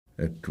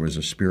It was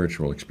a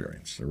spiritual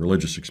experience, a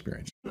religious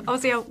experience.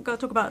 Obviously, I've got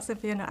to talk about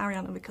Cynthia and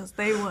Ariana because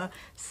they were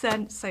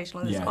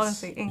sensational. It's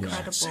honestly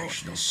incredible.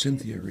 Sensational.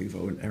 Cynthia,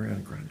 Erivo, and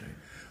Ariana Grande.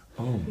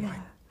 Oh my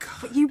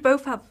God. But you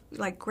both have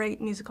like great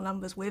musical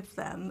numbers with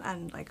them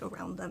and like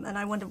around them. And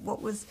I wonder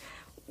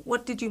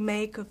what did you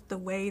make of the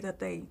way that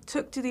they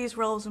took to these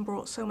roles and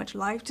brought so much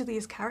life to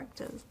these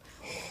characters?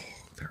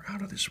 They're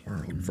out of this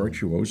world.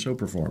 Virtuoso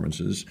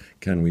performances,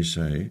 can we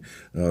say.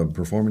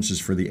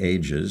 Performances for the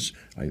ages,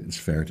 it's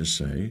fair to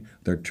say.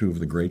 They're two of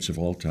the greats of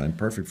all time,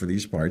 perfect for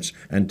these parts.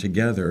 And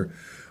together,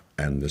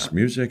 and this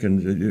music,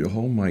 and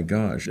oh my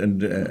gosh.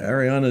 And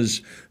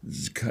Ariana's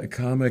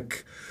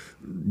comic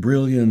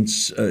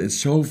brilliance, it's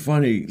so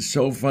funny,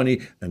 so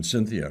funny. And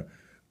Cynthia,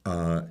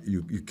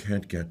 you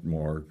can't get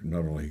more,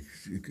 not only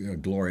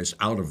glorious,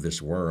 out of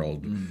this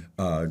world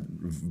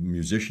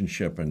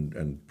musicianship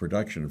and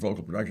production,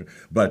 vocal production,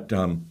 but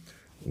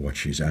what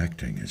she's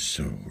acting is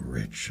so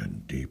rich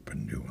and deep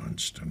and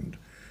nuanced and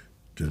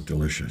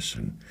delicious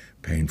and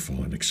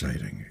painful and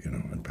exciting,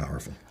 and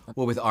powerful.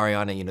 Well, with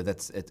Ariana,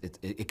 that's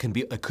it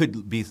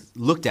could be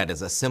looked at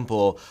as a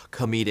simple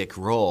comedic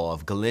role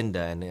of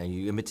Glinda, and are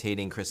you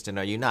imitating Kristen?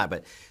 Are you not?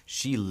 But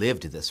she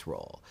lived this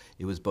role.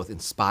 It was both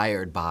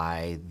inspired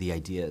by the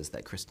ideas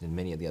that Kristen and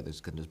many of the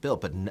others could have built,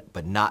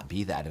 but not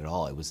be that at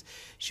all. It was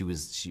she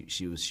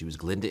was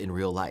Glinda in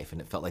real life,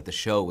 and it felt like the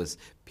show was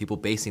people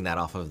basing that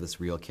off of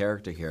this real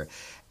character here,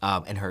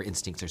 and her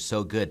instincts are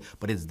so good.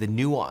 But it's the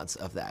nuance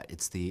of that.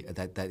 It's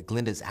that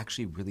Glinda is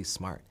actually really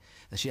smart.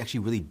 That she actually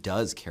really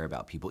does care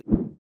about people.